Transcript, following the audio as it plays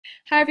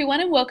Hi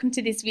everyone and welcome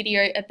to this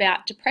video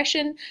about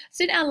depression.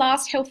 So in our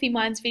last Healthy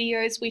Minds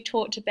videos we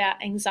talked about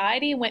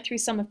anxiety and went through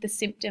some of the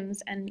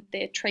symptoms and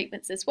their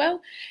treatments as well.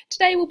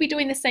 Today we'll be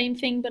doing the same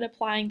thing but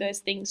applying those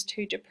things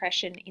to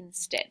depression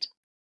instead.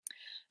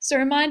 So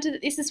reminder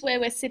that this is where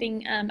we're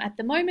sitting at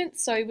the moment.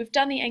 So we've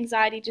done the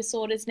anxiety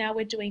disorders, now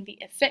we're doing the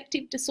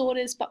affective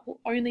disorders, but we'll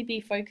only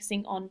be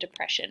focusing on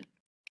depression.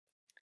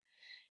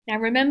 Now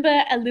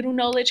remember, a little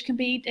knowledge can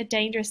be a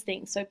dangerous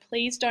thing, so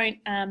please don't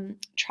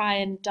try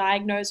and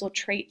diagnose or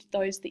treat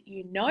those that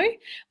you know.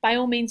 By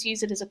all means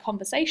use it as a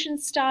conversation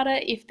starter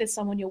if there's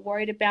someone you're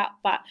worried about,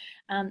 but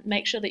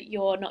make sure that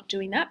you're not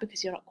doing that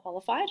because you're not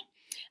qualified.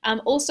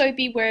 Also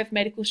be aware of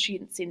medical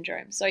student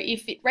syndrome. So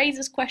if it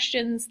raises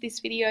questions, this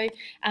video,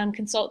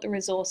 consult the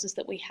resources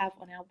that we have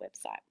on our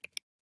website.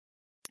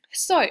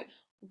 So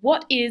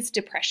what is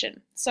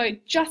depression? So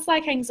just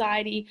like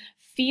anxiety,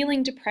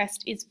 feeling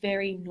depressed is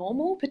very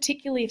normal,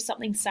 particularly if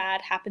something sad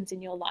happens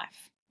in your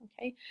life,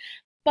 okay?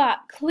 But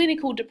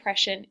clinical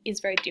depression is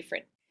very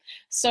different.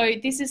 So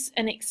this is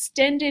an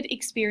extended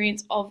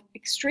experience of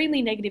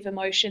extremely negative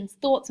emotions,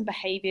 thoughts and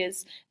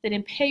behaviours that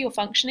impair your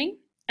functioning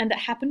and that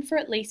happen for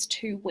at least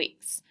 2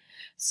 weeks.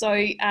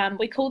 So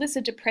we call this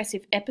a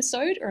depressive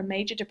episode or a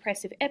major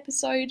depressive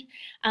episode,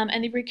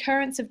 and the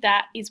recurrence of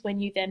that is when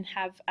you then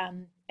have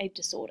a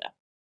disorder.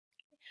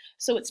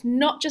 So it's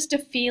not just a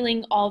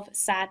feeling of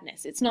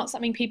sadness. It's not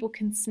something people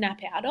can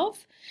snap out of,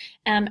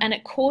 and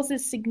it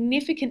causes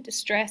significant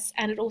distress,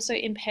 and it also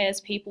impairs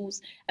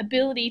people's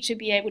ability to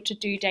be able to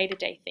do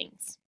day-to-day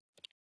things.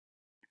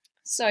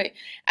 So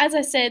as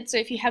I said, so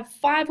if you have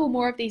 5 or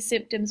more of these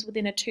symptoms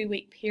within a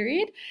 2-week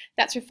period,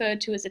 that's referred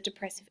to as a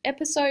depressive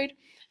episode,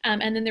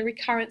 and then the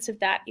recurrence of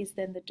that is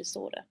then the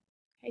disorder.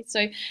 Okay,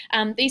 so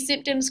these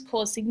symptoms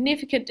cause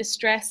significant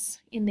distress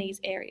in these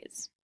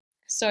areas.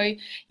 So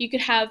you could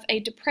have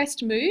a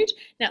depressed mood.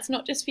 Now it's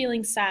not just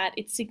feeling sad,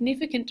 it's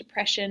significant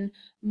depression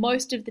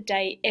most of the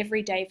day,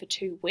 every day for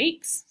 2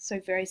 weeks. So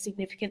very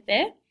significant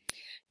there.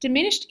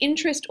 Diminished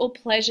interest or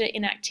pleasure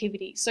in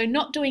activity. So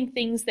not doing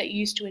things that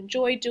you used to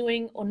enjoy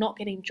doing or not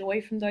getting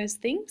joy from those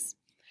things.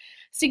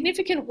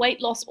 Significant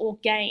weight loss or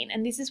gain,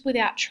 and this is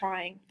without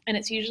trying, and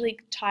it's usually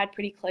tied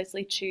pretty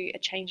closely to a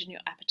change in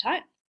your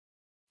appetite.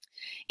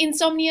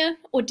 Insomnia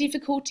or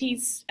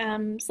difficulties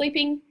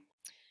sleeping.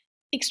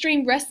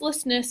 Extreme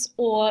restlessness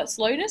or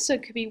slowness, so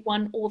it could be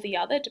one or the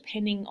other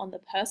depending on the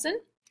person.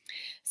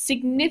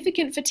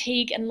 Significant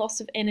fatigue and loss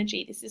of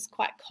energy, this is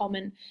quite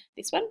common,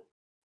 this one.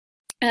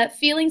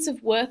 Feelings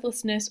of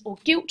worthlessness or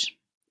guilt,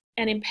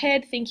 and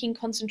impaired thinking,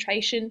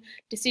 concentration,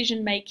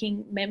 decision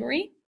making,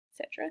 memory,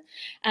 etc.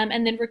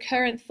 And then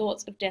recurrent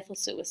thoughts of death or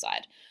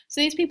suicide. So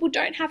these people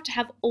don't have to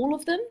have all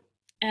of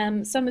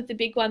them. Some of the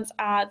big ones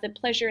are the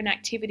pleasure in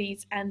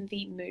activities and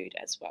the mood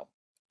as well.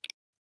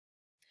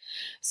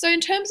 So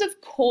in terms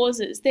of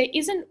causes, there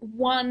isn't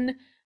one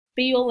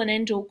be-all and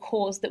end-all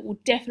cause that will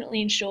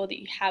definitely ensure that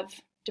you have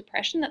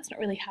depression. That's not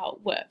really how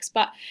it works,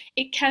 but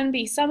it can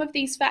be some of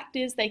these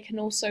factors. They can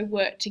also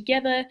work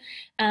together.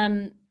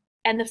 And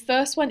the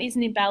first one is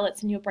an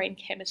imbalance in your brain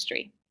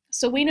chemistry.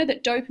 So we know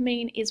that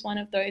dopamine is one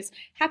of those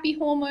happy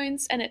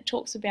hormones, and it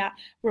talks about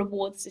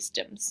reward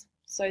systems,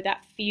 so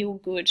that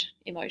feel-good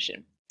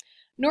emotion.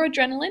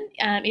 Noradrenaline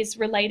is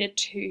related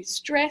to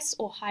stress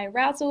or high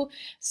arousal,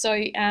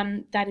 so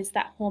that is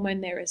that hormone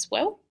there as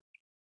well.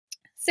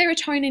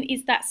 Serotonin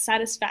is that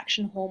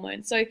satisfaction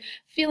hormone, so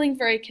feeling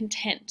very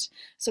content.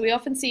 So we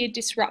often see a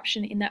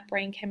disruption in that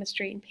brain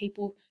chemistry in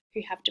people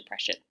who have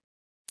depression.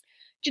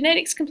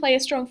 Genetics can play a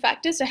strong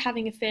factor, so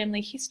having a family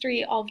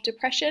history of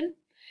depression.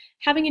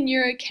 Having a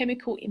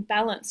neurochemical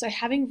imbalance, so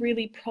having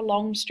really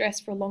prolonged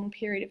stress for a long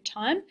period of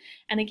time.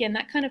 And again,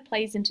 that kind of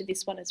plays into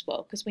this one as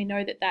well, because we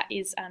know that that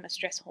is a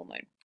stress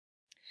hormone.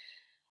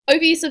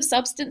 Overuse of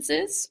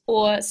substances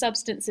or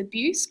substance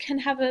abuse can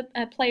have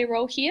play a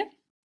role here.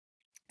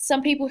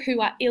 Some people who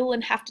are ill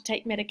and have to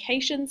take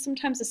medication,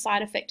 sometimes a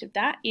side effect of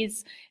that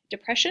is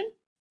depression.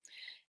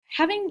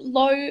 Having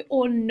low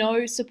or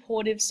no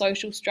supportive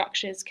social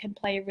structures can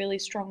play a really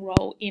strong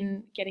role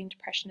in getting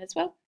depression as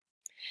well.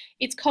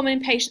 It's common in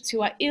patients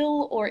who are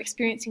ill or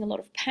experiencing a lot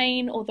of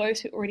pain, or those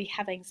who already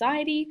have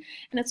anxiety,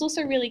 and it's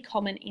also really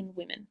common in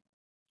women.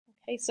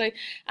 Okay, so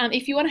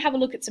if you want to have a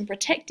look at some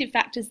protective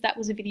factors, that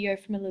was a video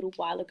from a little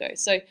while ago,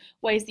 so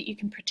ways that you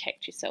can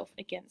protect yourself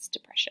against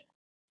depression.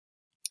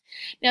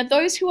 Now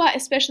those who are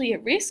especially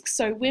at risk,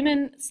 so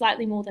women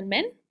slightly more than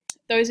men,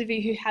 those of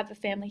you who have a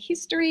family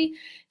history,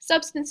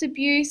 substance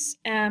abuse,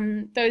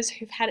 those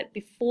who've had it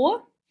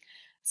before.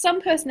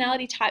 Some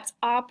personality types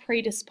are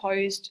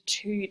predisposed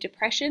to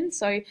depression,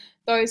 so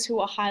those who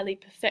are highly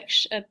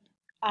perfectionists,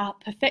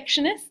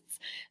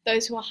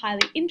 those who are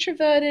highly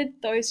introverted,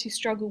 those who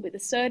struggle with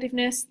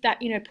assertiveness,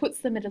 that puts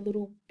them at a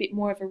little bit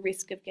more of a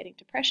risk of getting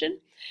depression,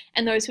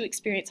 and those who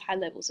experience high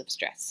levels of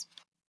stress.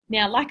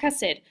 Now, like I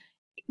said,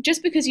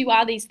 just because you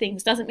are these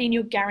things doesn't mean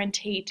you're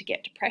guaranteed to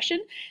get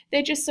depression.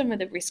 They're just some of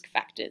the risk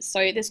factors.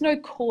 So there's no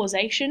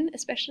causation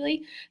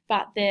especially,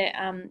 but there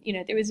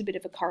is a bit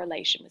of a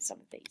correlation with some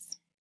of these.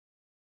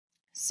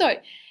 So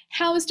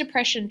How is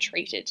depression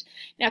treated?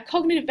 Now,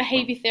 cognitive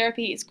behavior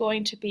therapy is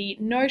going to be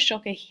no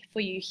shocker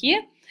for you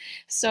here.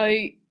 So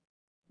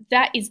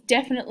that is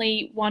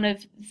definitely one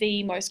of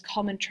the most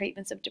common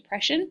treatments of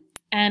depression.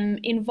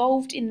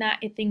 Involved in that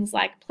are things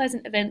like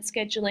pleasant event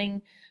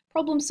scheduling,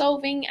 problem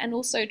solving, and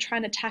also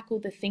trying to tackle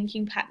the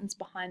thinking patterns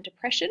behind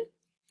depression.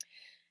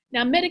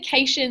 Now,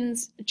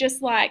 medications,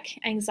 just like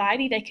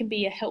anxiety, they can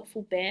be a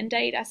helpful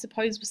band-aid, I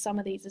suppose, with some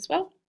of these as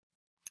well.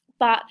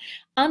 But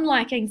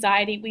unlike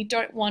anxiety, we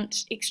don't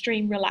want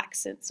extreme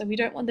relaxants. So we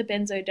don't want the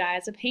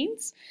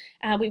benzodiazepines.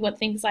 We want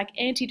things like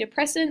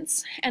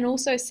antidepressants and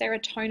also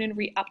serotonin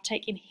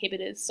reuptake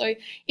inhibitors. So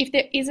if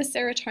there is a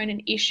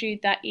serotonin issue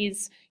that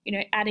is,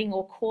 adding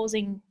or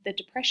causing the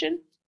depression,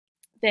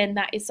 then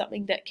that is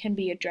something that can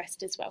be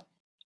addressed as well.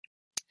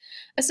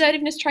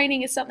 Assertiveness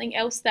training is something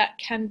else that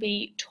can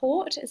be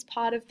taught as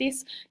part of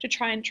this to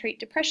try and treat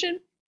depression.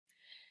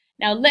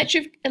 Now,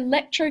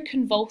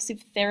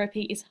 electroconvulsive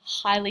therapy is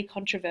highly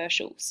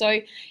controversial. So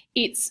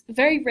it's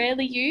very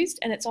rarely used,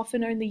 and it's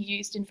often only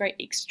used in very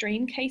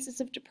extreme cases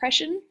of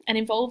depression, and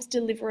involves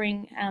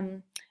delivering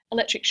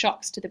electric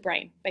shocks to the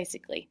brain,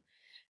 basically.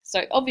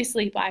 So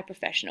obviously by a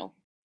professional.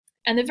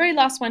 And the very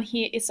last one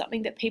here is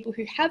something that people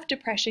who have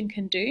depression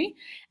can do,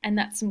 and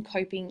that's some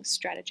coping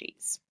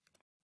strategies.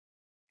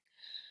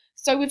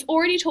 So we've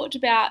already talked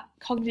about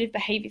cognitive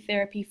behavior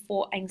therapy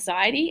for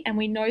anxiety, and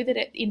we know that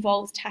it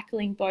involves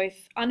tackling both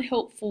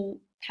unhelpful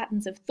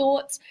patterns of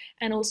thoughts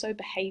and also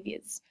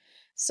behaviors.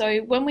 So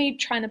when we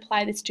try and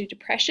apply this to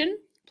depression,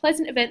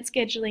 pleasant event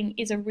scheduling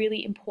is a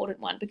really important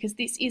one because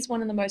this is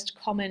one of the most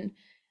common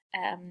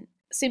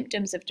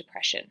symptoms of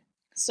depression.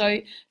 So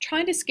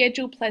trying to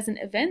schedule pleasant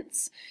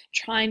events,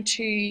 trying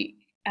to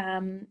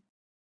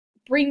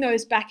bring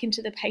those back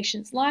into the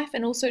patient's life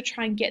and also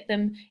try and get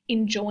them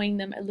enjoying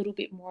them a little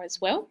bit more as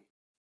well.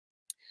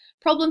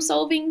 Problem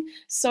solving,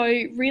 so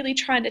really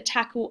trying to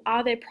tackle,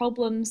 are there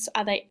problems,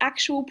 are they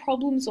actual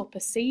problems or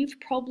perceived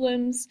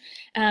problems,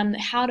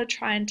 how to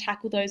try and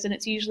tackle those, and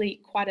it's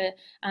usually quite a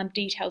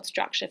detailed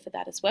structure for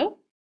that as well.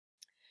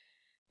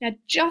 Now,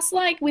 just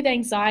like with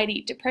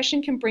anxiety,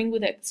 depression can bring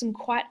with it some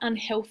quite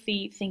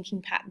unhealthy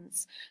thinking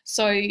patterns.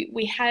 So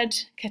we had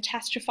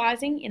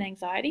catastrophizing in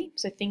anxiety,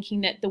 so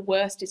thinking that the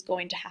worst is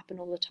going to happen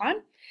all the time.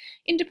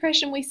 In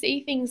depression, we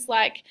see things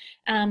like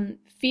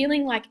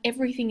feeling like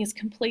everything is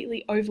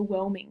completely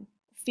overwhelming,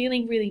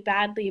 feeling really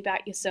badly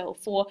about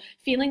yourself, or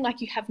feeling like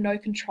you have no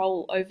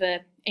control over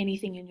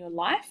anything in your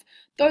life.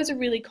 Those are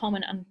really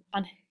common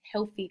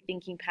unhealthy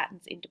thinking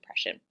patterns in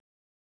depression.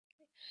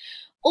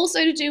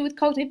 Also to do with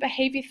cognitive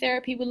behavior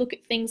therapy, we'll look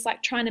at things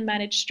like trying to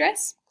manage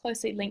stress,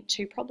 closely linked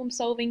to problem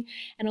solving,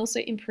 and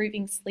also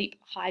improving sleep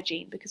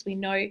hygiene because we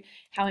know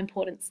how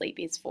important sleep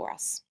is for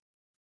us.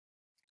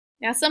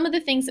 Now, some of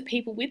the things that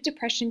people with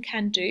depression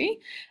can do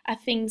are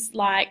things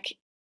like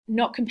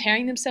not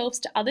comparing themselves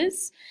to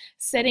others,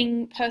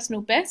 setting personal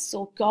bests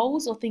or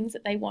goals or things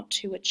that they want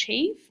to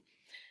achieve,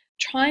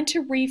 trying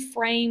to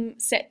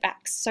reframe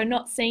setbacks, so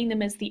not seeing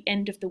them as the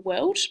end of the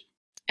world,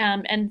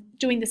 and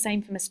doing the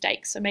same for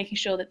mistakes, so making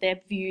sure that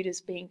they're viewed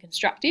as being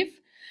constructive.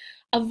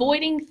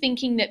 Avoiding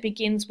thinking that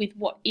begins with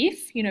what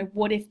if,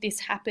 what if this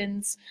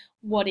happens,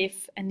 what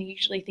if, and you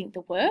usually think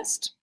the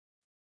worst.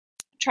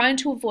 Trying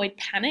to avoid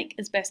panic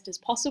as best as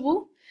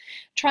possible.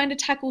 Trying to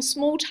tackle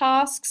small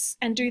tasks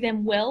and do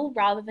them well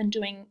rather than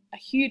doing a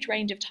huge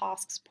range of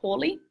tasks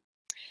poorly.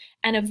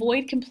 And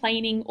avoid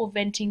complaining or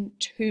venting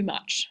too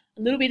much.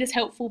 A little bit is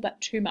helpful, but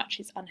too much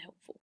is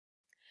unhelpful.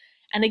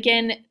 And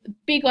again,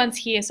 big ones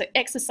here, so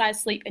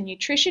exercise, sleep, and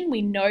nutrition.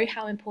 We know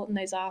how important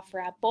those are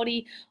for our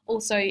body,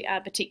 also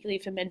particularly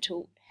for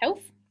mental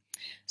health.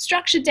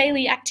 Structured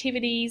daily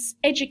activities,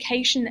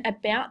 education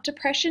about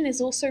depression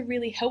is also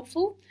really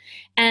helpful,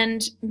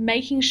 and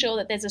making sure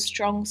that there's a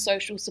strong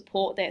social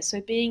support there, so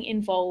being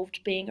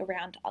involved, being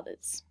around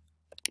others.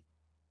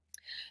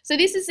 So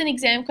this is an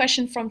exam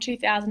question from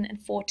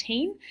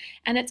 2014,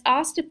 and it's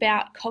asked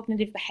about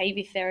cognitive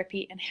behavior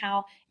therapy and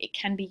how it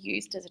can be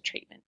used as a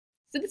treatment.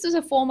 So this was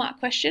a 4-mark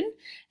question.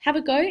 Have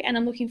a go, and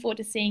I'm looking forward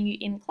to seeing you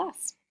in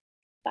class.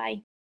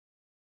 Bye.